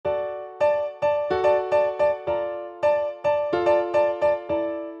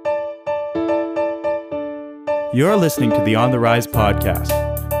You're listening to the On the Rise podcast,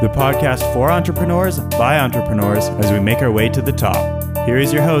 the podcast for entrepreneurs by entrepreneurs as we make our way to the top. Here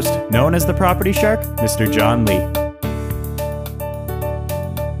is your host, known as the Property Shark, Mr. John Lee.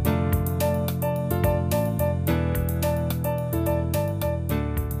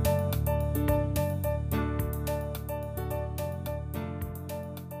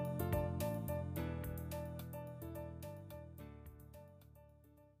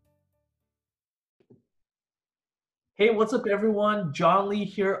 Hey, what's up everyone? John Lee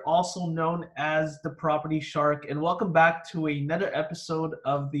here, also known as the Property Shark, and welcome back to another episode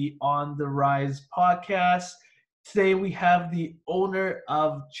of the On the Rise podcast. Today we have the owner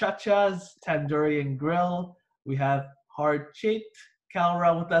of Chacha's Tandoori and Grill. We have Harjeet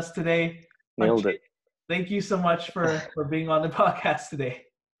Kalra with us today. Nailed it. Thank you so much for being on the podcast today.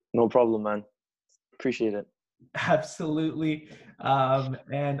 No problem, man. Appreciate it. Absolutely.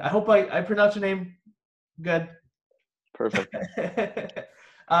 And I hope I pronounced your name good. Perfect.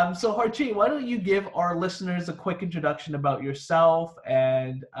 So Harjeet, why don't you give our listeners a quick introduction about yourself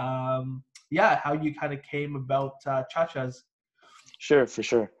and how you kind of came about Chacha's? Sure, for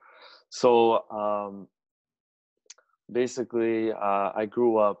sure. So basically, I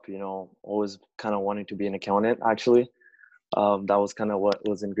grew up, always kind of wanting to be an accountant, actually. That was kind of what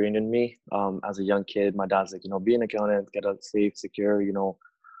was ingrained in me. As a young kid, my dad's like, be an accountant, get a safe, secure,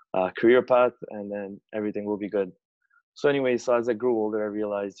 career path, and then everything will be good. So anyway, so as I grew older, I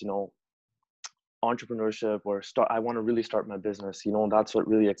realized, entrepreneurship I want to really start my business. That's what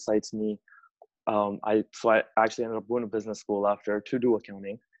really excites me. I actually ended up going to business school after to do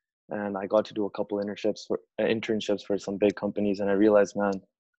accounting, and I got to do a couple internships for some big companies, and I realized, man,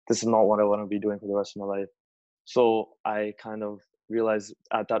 this is not what I want to be doing for the rest of my life. So I kind of realized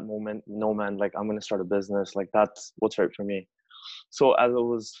at that moment, no, man, like I'm going to start a business. Like that's what's right for me. So as I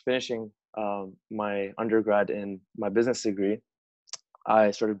was finishing my undergrad in my business degree,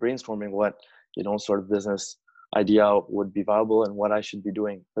 I started brainstorming what, sort of business idea would be viable and what I should be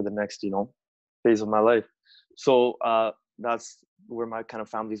doing for the next, phase of my life. So that's where my kind of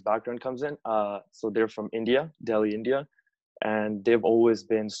family's background comes in. So they're from India, Delhi, India, and they've always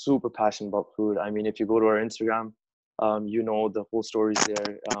been super passionate about food. I mean, if you go to our Instagram, the whole stories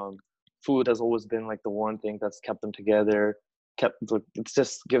there. Food has always been like the one thing that's kept them together. It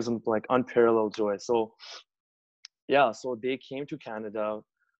just gives them like unparalleled joy. So so they came to Canada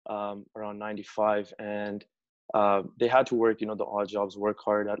around 95, and they had to work, the odd jobs, work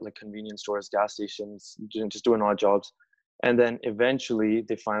hard at like convenience stores, gas stations, just doing odd jobs. And then eventually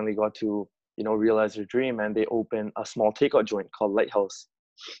they finally got to, realize their dream, and they opened a small takeout joint called Lighthouse.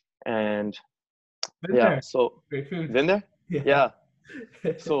 And so great food. Been there? Yeah.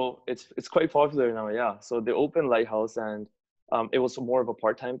 So it's quite popular now. Yeah. So they opened Lighthouse, and it was more of a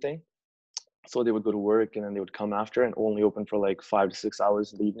part-time thing. So they would go to work and then they would come after and only open for like 5 to 6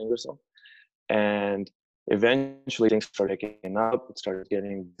 hours in the evening or so. And eventually things started picking up, it started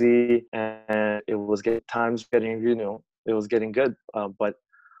getting busy, and it was getting good. But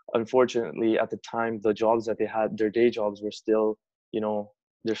unfortunately at the time, the jobs that they had, their day jobs were still,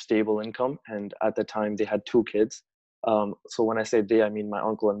 their stable income. And at the time they had 2 kids. So when I say they, I mean my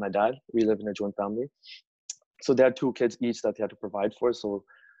uncle and my dad. We live in a joint family. So they had 2 kids each that they had to provide for. So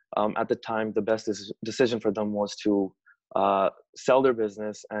at the time, the best decision for them was to sell their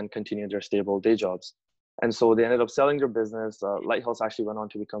business and continue their stable day jobs. And so they ended up selling their business. Lighthouse actually went on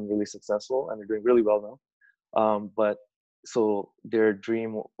to become really successful, and they're doing really well now. But so their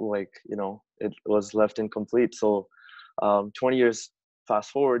dream, it was left incomplete. So 20 years,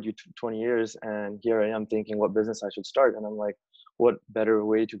 fast forward 20 years, and here I am thinking what business I should start. And I'm like, what better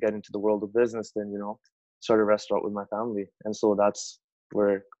way to get into the world of business than, start a restaurant with my family. And so that's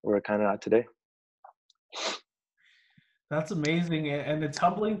where we're kind of at today. That's amazing, and it's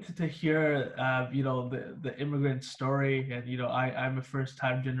humbling to hear, the immigrant story. And I'm a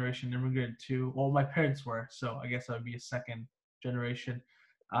first-time generation immigrant too. Well, my parents were, so I guess I would be a second generation.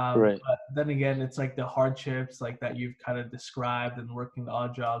 Right. But then again, it's like the hardships like that you've kind of described, and working the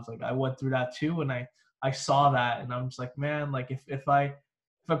odd jobs. Like I went through that too, and I saw that, and I'm just like, man, like if my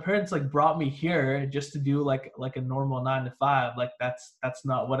parents like brought me here just to do like a normal 9 to 5, like that's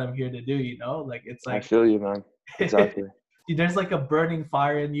not what I'm here to do, like it's like I feel you, man. Exactly. There's like a burning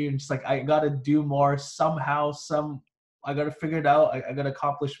fire in you, and just like I gotta do more somehow. I gotta figure it out. I gotta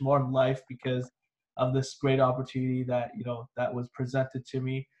accomplish more in life because of this great opportunity that that was presented to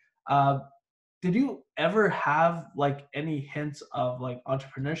me. Did you ever have like any hints of like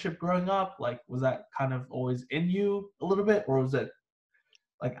entrepreneurship growing up? Like was that kind of always in you a little bit, or was it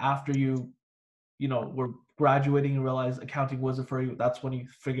like after you were graduating and realized accounting wasn't for you, that's when you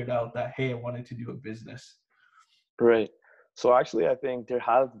figured out that, hey, I wanted to do a business? Right. So actually, I think there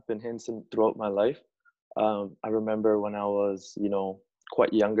have been hints throughout my life. I remember when I was,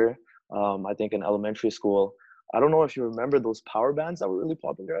 quite younger. I think in elementary school. I don't know if you remember those power bands that were really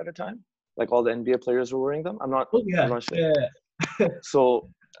popular at the time. Like all the NBA players were wearing them. I'm not. Oh I'm yeah, not sure. yeah. So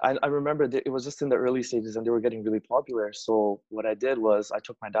I remember that it was just in the early stages and they were getting really popular. So what I did was I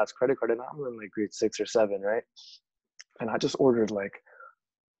took my dad's credit card and I'm in like grade 6 or 7, right? And I just ordered like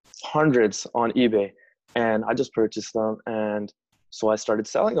hundreds on eBay and I just purchased them. And so I started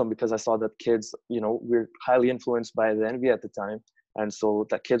selling them because I saw that kids, we're highly influenced by the NBA at the time. And so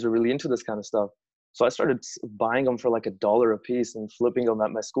that kids were really into this kind of stuff. So I started buying them for like $1 a piece and flipping them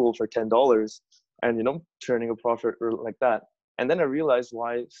at my school for $10 and, turning a profit or like that. And then I realized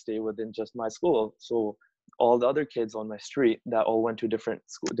why stay within just my school. So all the other kids on my street that all went to different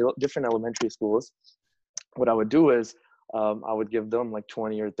elementary schools, what I would do is I would give them like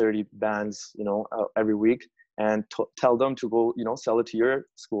 20 or 30 bands, every week and tell them to go, sell it to your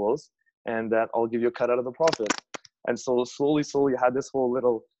schools and that I'll give you a cut out of the profit. And so slowly, I had this whole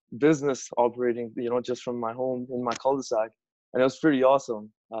little business operating, just from my home in my cul-de-sac. And it was pretty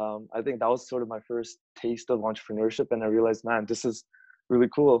awesome. I think that was sort of my first taste of entrepreneurship. And I realized, man, this is really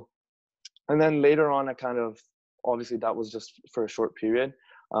cool. And then later on, I kind of, obviously that was just for a short period.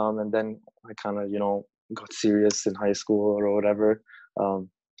 And then I kind of, got serious in high school or whatever.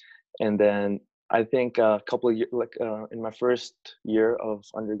 And then I think a couple of years, like in my first year of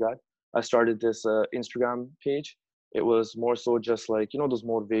undergrad, I started this Instagram page. It was more so just like, those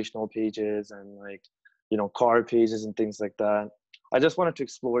motivational pages and like, car pages and things like that. I just wanted to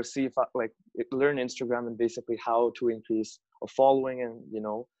explore, see if I learn Instagram and basically how to increase a following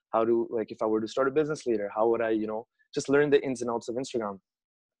and, how to, like, if I were to start a business later, how would I, just learn the ins and outs of Instagram.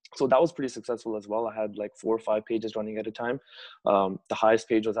 So that was pretty successful as well. I had like 4 or 5 pages running at a time. The highest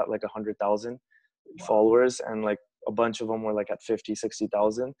page was at like 100,000 followers and like a bunch of them were like at 50,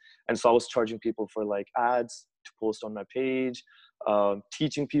 60,000. And so I was charging people for like ads to post on my page,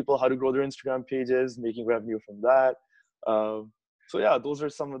 teaching people how to grow their Instagram pages, making revenue from that. So yeah, those are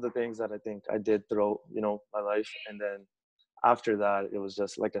some of the things that I think I did throughout, my life. And then after that, it was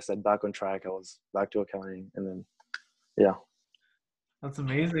just, like I said, back on track. I was back to accounting and then, yeah. That's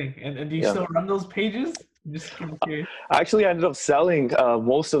amazing. And do you Yeah. still run those pages? I'm just kind of curious. Actually, I ended up selling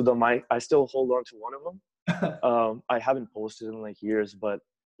most of them. I still hold on to one of them. I haven't posted in like years, but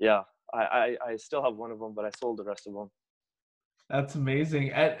yeah, I still have one of them, but I sold the rest of them. That's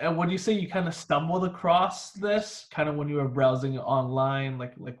amazing. And would you say you kind of stumbled across this kind of when you were browsing online,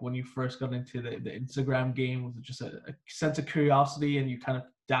 like when you first got into the Instagram game? Was it just a sense of curiosity and you kind of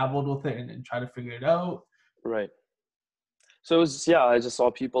dabbled with it and tried to figure it out? Right. So it was, yeah, I just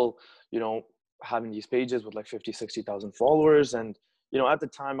saw people, having these pages with like 50, 60,000 followers. And, at the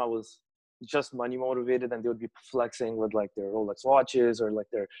time I was just money motivated and they would be flexing with like their Rolex watches or like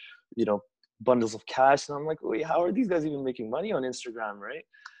their, bundles of cash. And I'm like, wait, how are these guys even making money on Instagram, right?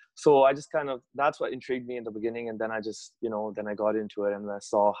 So I just kind of, that's what intrigued me in the beginning. And then I just, then I got into it and I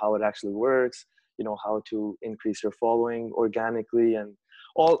saw how it actually works, how to increase your following organically and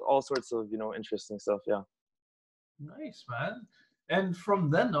all sorts of, interesting stuff. Yeah. Nice, man. And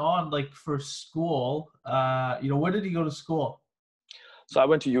from then on, like for school, where did you go to school? So I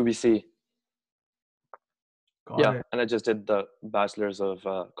went to UBC. Got it. And I just did the Bachelor's of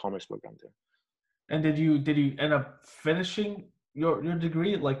Commerce program there. And did you end up finishing your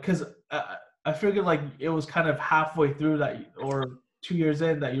degree? Like, cause I figured like it was kind of halfway through that, or 2 years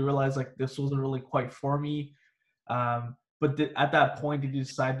in that you realized like this wasn't really quite for me. But at that point, did you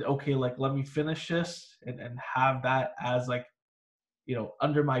decide, okay, like let me finish this and have that as like,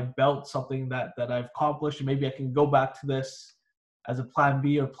 under my belt, something that I've accomplished, and maybe I can go back to this as a plan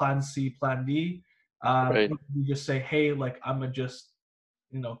B or plan C, plan D. Right. You just say, hey, like I'm gonna just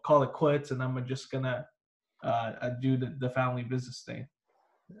call it quits, and I'm just gonna do the family business thing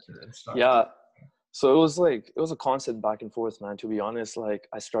and start. Yeah. So it was a constant back and forth, man, to be honest. Like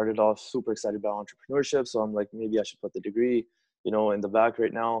I started off super excited about entrepreneurship. So I'm like, maybe I should put the degree, in the back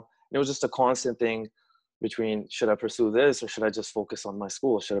right now. And it was just a constant thing between, should I pursue this or should I just focus on my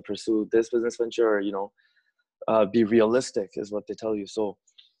school? Should I pursue this business venture or, be realistic is what they tell you. So,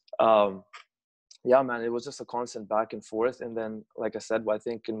 yeah, man, it was just a constant back and forth. And then, like I said, I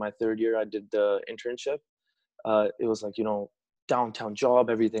think in my 3rd year, I did the internship. It was like, downtown job,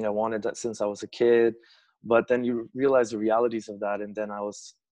 everything I wanted that since I was a kid. But then you realize the realities of that. And then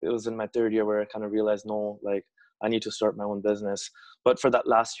it was in my 3rd year where I kind of realized, no, like I need to start my own business. But for that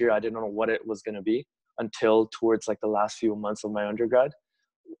last year, I didn't know what it was going to be until towards like the last few months of my undergrad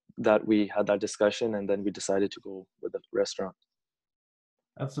that we had that discussion. And then we decided to go with the restaurant.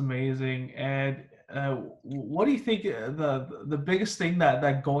 That's amazing. And what do you think the biggest thing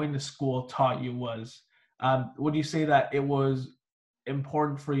that going to school taught you was? Would you say that it was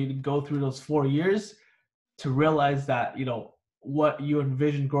important for you to go through those 4 years to realize that what you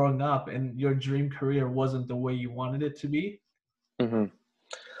envisioned growing up and your dream career wasn't the way you wanted it to be? Hmm.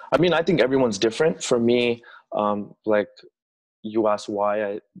 I mean, I think everyone's different. For me, like you asked why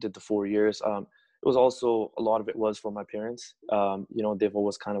I did the 4 years. It was also, a lot of it was for my parents. They've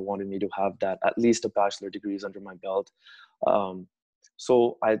always kind of wanted me to have that, at least a bachelor degrees under my belt. Um,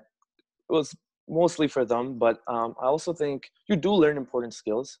 so it was mostly for them, but I also think you do learn important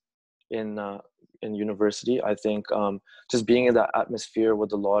skills in university. I think just being in that atmosphere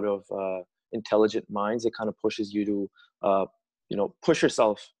with a lot of intelligent minds, it kind of pushes you to push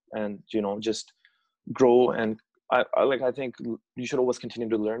yourself and just grow. And I think you should always continue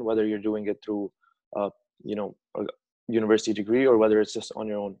to learn, whether you're doing it through a university degree or whether it's just on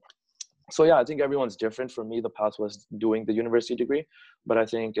your own. So yeah, I think everyone's different. For me, the path was doing the university degree, but I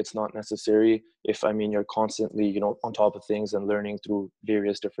think it's not necessary if, I mean, you're constantly on top of things and learning through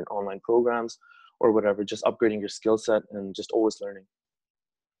various different online programs or whatever, just upgrading your skill set and just always learning.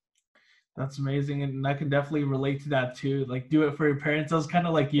 That's amazing, and I can definitely relate to that too. Like, do it for your parents. I was kind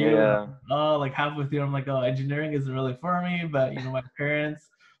of like you. Yeah. Oh, like half with you. I'm like, oh, engineering isn't really for me, but my parents,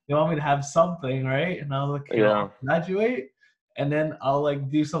 they want me to have something, right? And I was like, Yeah. I'll graduate, and then I'll like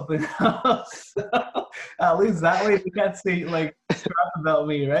do something else. At least that way they can't say like crap about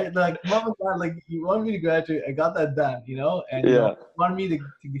me, right? They're like, mom and dad, like you wanted me to graduate, I got that done, and Yeah. you wanted me to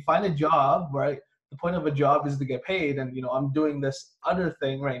find a job, right? The point of a job is to get paid, and I'm doing this other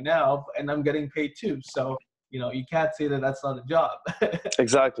thing right now and I'm getting paid too, so you can't say that that's not a job.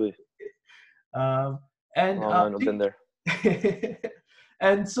 Exactly. um, and Oh man, I've been there.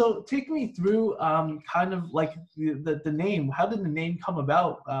 and so take me through kind of like the name. How did the name come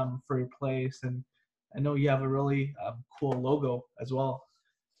about for your place? And I know you have a really cool logo as well.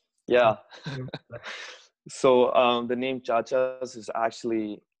 Yeah. So the name Chachas is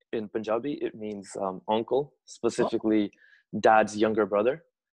actually, in Punjabi, it means uncle, Oh, specifically dad's younger brother.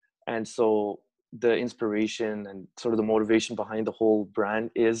 And so the inspiration and sort of the motivation behind the whole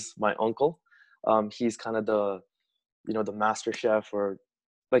brand is my uncle. He's kind of the master chef, or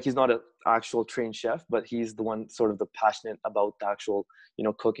like, he's not an actual trained chef, but he's the one sort of the passionate about the actual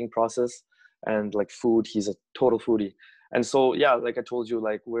cooking process and like food. He's a total foodie. And so yeah, like I told you,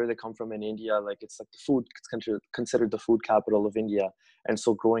 like where they come from in India, like it's like the food, it's considered the food capital of India. And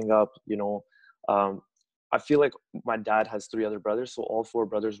so growing up, um, I feel like my dad has three other brothers, so all four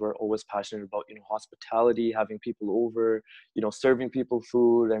brothers were always passionate about hospitality, having people over, serving people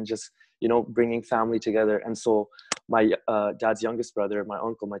food, and just bringing family together. And so my dad's youngest brother, my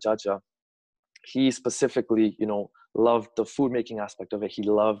uncle, my chacha, he specifically loved the food making aspect of it. He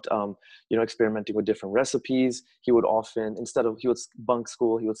loved experimenting with different recipes. He would often, instead of, he would bunk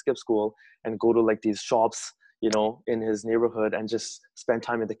school, he would skip school and go to like these shops in his neighborhood and just spend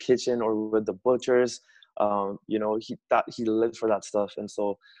time in the kitchen or with the butchers. He lived for that stuff. And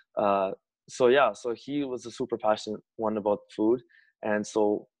so so he was a super passionate one about food. And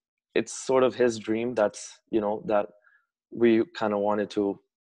so it's sort of his dream that's that we kind of wanted to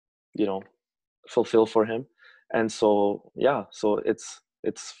you know fulfill for him. And so yeah, so it's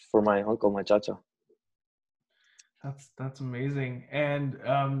for my uncle, my chacha. that's amazing. And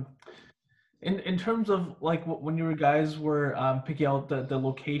in terms of like when you guys were picking out the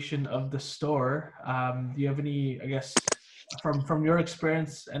location of the store, do you have any, I guess, from your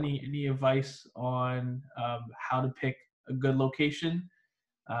experience, any advice on how to pick a good location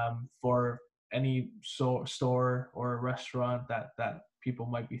for any store or restaurant that people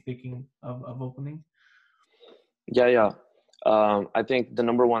might be thinking of opening? Yeah. I think the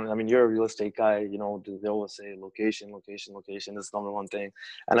number one, I mean, you're a real estate guy, they always say location is the number one thing.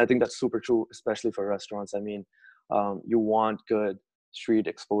 And I think that's super true, especially for restaurants. I mean, you want good street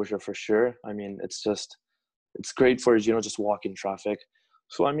exposure for sure. I mean, it's great for, just walk-in traffic.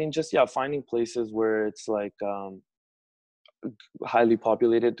 So, I mean, just, yeah, finding places where it's like highly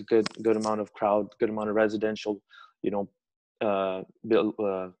populated, good amount of crowd, good amount of residential, you know,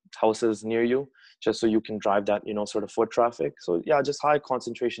 houses near you, just so you can drive that sort of foot traffic. So yeah, just high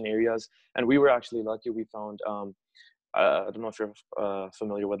concentration areas. And we were actually lucky. We found I don't know if you're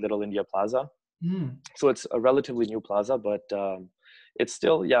familiar with Little India Plaza. Mm. So it's a relatively new plaza, but it's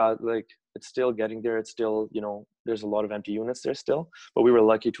still, yeah, like it's still getting there. It's still, there's a lot of empty units there still, but we were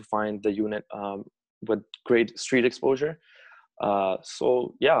lucky to find the unit with great street exposure.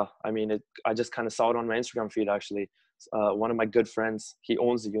 So yeah, I mean, I just kind of saw it on my Instagram feed, actually. One of my good friends, he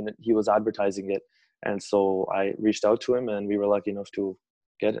owns the unit, he was advertising it. And so I reached out to him and we were lucky enough to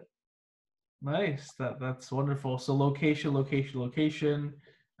get it. Nice. That's wonderful. So location,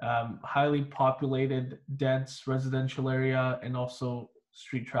 highly populated, dense residential area, and also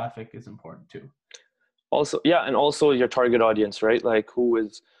street traffic is important too. Also, yeah, and also your target audience, right? Like who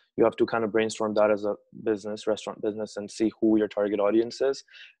is, you have to kind of brainstorm that as a business, restaurant business, and see who your target audience is.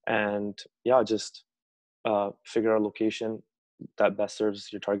 And yeah, just figure out a location that best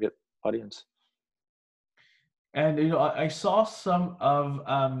serves your target audience. And I saw some of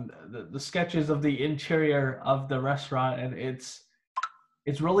the sketches of the interior of the restaurant, and it's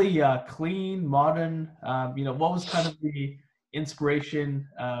really clean, modern. What was kind of the inspiration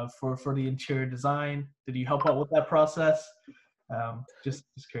for the interior design? Did you help out with that process? Just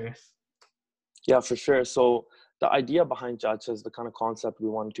curious. Yeah, for sure. So the idea behind Chachas, the kind of concept we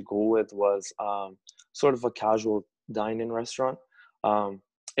wanted to go with was sort of a casual dine-in restaurant.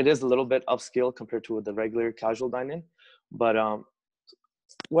 It is a little bit upscale compared to the regular casual dine-in, but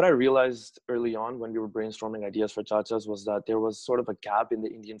what I realized early on when we were brainstorming ideas for Chachas was that there was sort of a gap in the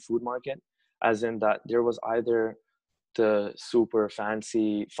Indian food market, as in that there was either the super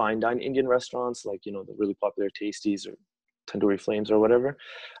fancy fine dine Indian restaurants, like, the really popular Tasties or Tandoori Flames or whatever.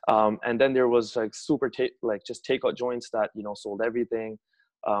 And then there was like like just takeout joints that, sold everything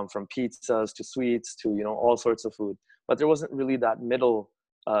from pizzas to sweets to, all sorts of food. But there wasn't really that middle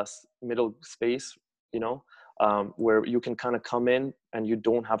space, where you can kind of come in and you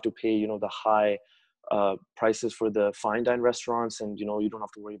don't have to pay, the high prices for the fine dine restaurants, and you don't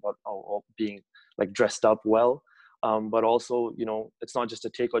have to worry about all being like dressed up well, but also it's not just a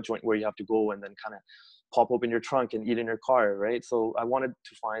takeout joint where you have to go and then kind of pop open your trunk and eat in your car, right? So I wanted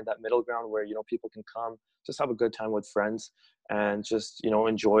to find that middle ground where people can come, just have a good time with friends and just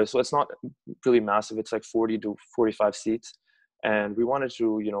enjoy. So it's not really massive, it's like 40 to 45 seats, and we wanted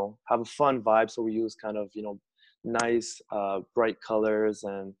to have a fun vibe, so we use kind of nice bright colors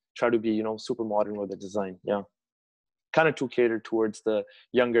and try to be super modern with the design. Yeah, kind of to cater towards the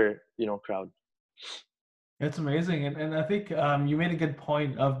younger crowd. It's amazing, and I think you made a good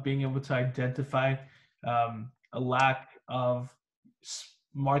point of being able to identify a lack of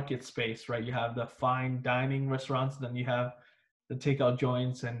market space, right? You have the fine dining restaurants, then you have the takeout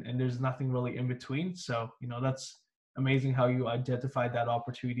joints, and there's nothing really in between. So that's amazing how you identified that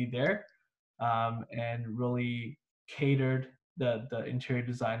opportunity there, and really catered the interior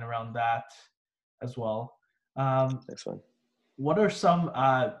design around that as well. Next one. What are some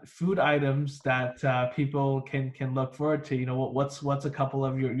food items that people can look forward to? What's a couple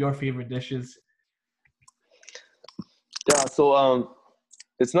of your favorite dishes? Yeah, so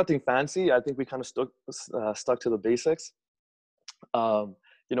it's nothing fancy. I think we kind of stuck to the basics.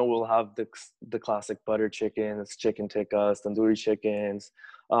 We'll have the classic butter chickens, chicken tikkas, tandoori chickens.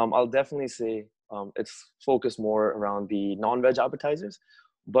 I'll definitely say it's focused more around the non-veg appetizers,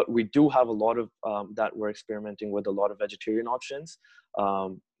 but we do have a lot of that we're experimenting with, a lot of vegetarian options,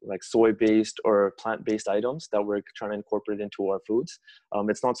 like soy-based or plant-based items that we're trying to incorporate into our foods.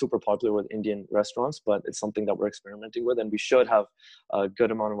 It's not super popular with Indian restaurants, but it's something that we're experimenting with, and we should have a good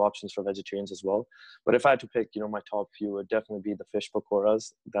amount of options for vegetarians as well. But if I had to pick, my top few, it would definitely be the fish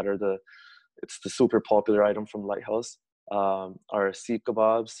pakoras that are it's the super popular item from Lighthouse, our seekh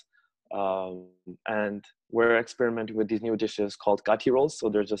kebabs, and we're experimenting with these new dishes called kathi rolls. So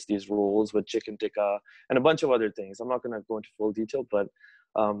they're just these rolls with chicken tikka and a bunch of other things. I'm not going to go into full detail, but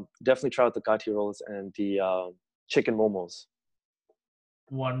definitely try out the kathi rolls and the chicken momos.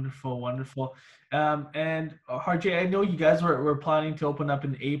 Wonderful. And Harjay, I know you guys were planning to open up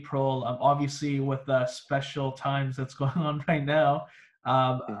in April, obviously with the special times that's going on right now.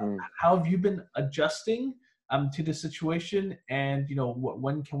 How have you been adjusting to the situation, and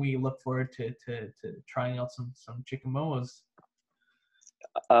when can we look forward to trying out some chicken momos?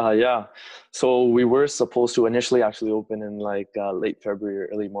 Yeah, so we were supposed to initially actually open in like late February or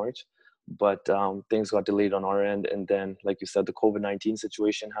early March, but things got delayed on our end, and then like you said, the COVID-19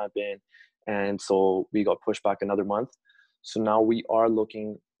 situation happened, and so we got pushed back another month. So now we are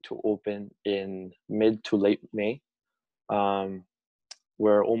looking to open in mid to late May.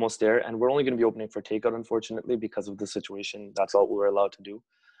 We're almost there, and we're only going to be opening for takeout, unfortunately, because of the situation. That's all we're allowed to do.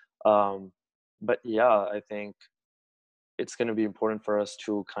 But yeah, I think it's going to be important for us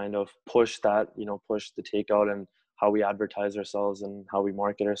to kind of push that, push the takeout and how we advertise ourselves and how we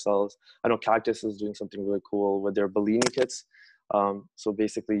market ourselves. I know Cactus is doing something really cool with their Bellini kits. So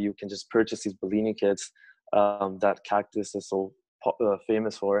basically you can just purchase these Bellini kits that Cactus is so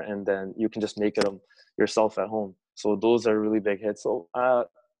famous for, and then you can just make it yourself at home. So those are really big hits. So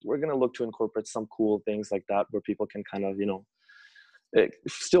we're going to look to incorporate some cool things like that where people can kind of,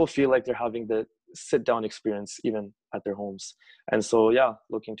 still feel like they're having the sit down experience, even at their homes. And so, yeah,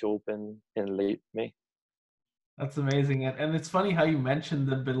 looking to open in late May. That's amazing. And it's funny how you mentioned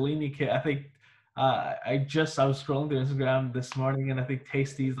the Bellini kit. I think I was scrolling through Instagram this morning, and I think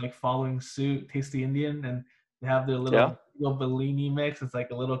Tasty's like following suit, Tasty Indian, and they have their little Bellini mix. It's like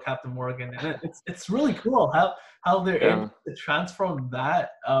a little Captain Morgan, and it's really cool how they're able to transform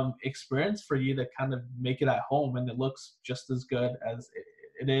that experience for you to kind of make it at home, and it looks just as good as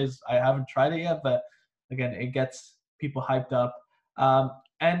it is. I haven't tried it yet, but again, it gets people hyped up.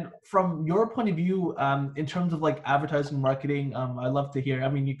 And from your point of view, in terms of like advertising, marketing, I'd love to hear. I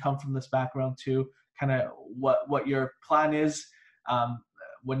mean, you come from this background too. Kind of what your plan is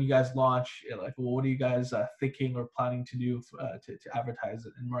when you guys launch. Like, what are you guys thinking or planning to do to advertise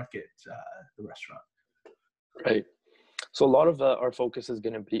it and market the restaurant? Right. So a lot of our focus is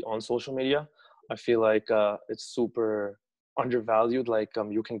going to be on social media. I feel like it's super undervalued. Like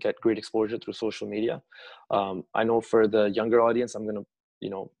you can get great exposure through social media. I know for the younger audience, I'm going to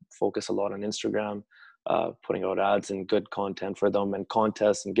focus a lot on Instagram, putting out ads and good content for them, and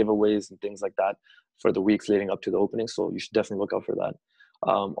contests and giveaways and things like that for the weeks leading up to the opening. So you should definitely look out for that.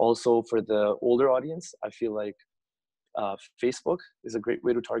 Also for the older audience, I feel like Facebook is a great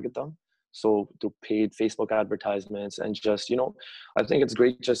way to target them. So to paid Facebook advertisements, and just, I think it's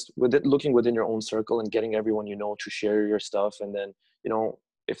great just with it, looking within your own circle and getting everyone, to share your stuff. And then,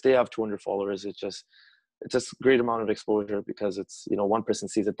 if they have 200 followers, it's just a great amount of exposure, because it's, one person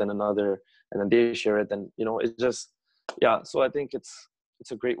sees it, then another, and then they share it, then, it just, so I think it's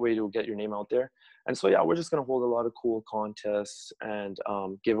a great way to get your name out there. And so, we're just going to hold a lot of cool contests and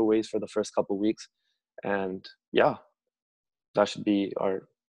giveaways for the first couple of weeks. And that should be our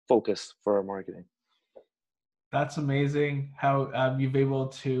focus for our marketing. That's amazing how you've been able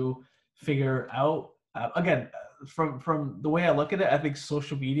to figure out, again, from the way I look at it, I think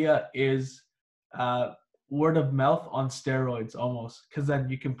social media is word of mouth on steroids almost, because then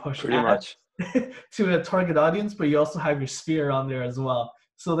you can push pretty much to a target audience, but you also have your sphere on there as well.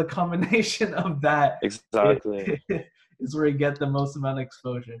 So the combination of that exactly is where you get the most amount of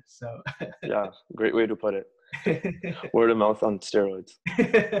exposure. So great way to put it. Word of mouth on steroids.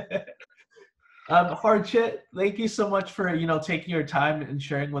 Harshit, thank you so much for taking your time and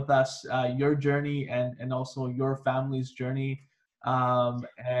sharing with us your journey and also your family's journey.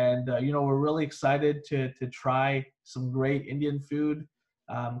 We're really excited to try some great Indian food.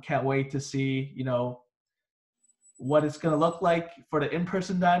 Can't wait to see what it's going to look like for the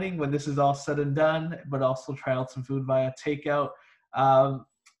in-person dining when this is all said and done, but also try out some food via takeout.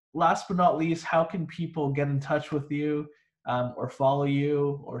 Last but not least, how can people get in touch with you or follow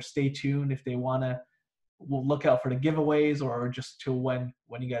you or stay tuned if they want to look out for the giveaways or just to when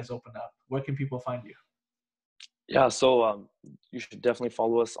you guys open up? Where can people find you? So you should definitely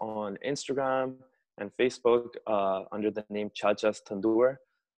follow us on Instagram and Facebook under the name Chacha's Tandoor.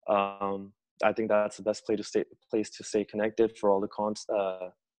 I think that's the best place to stay connected for all the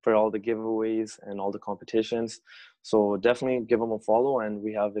for all the giveaways and all the competitions. So definitely give them a follow, and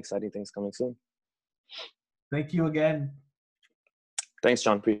we have exciting things coming soon. Thank you again. Thanks,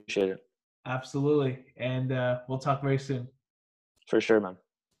 John. Appreciate it. Absolutely. And we'll talk very soon. For sure, man.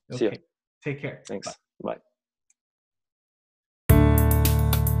 Okay. See you. Take care. Thanks. Bye.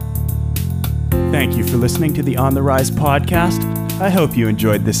 Thank you for listening to the On the Rise podcast. I hope you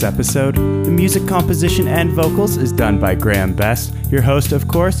enjoyed this episode. The music composition and vocals is done by Graham Best. Your host, of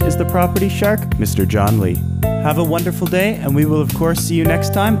course, is the Property Shark, Mr. John Lee. Have a wonderful day, and we will, of course, see you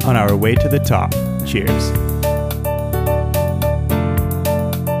next time on our way to the top. Cheers.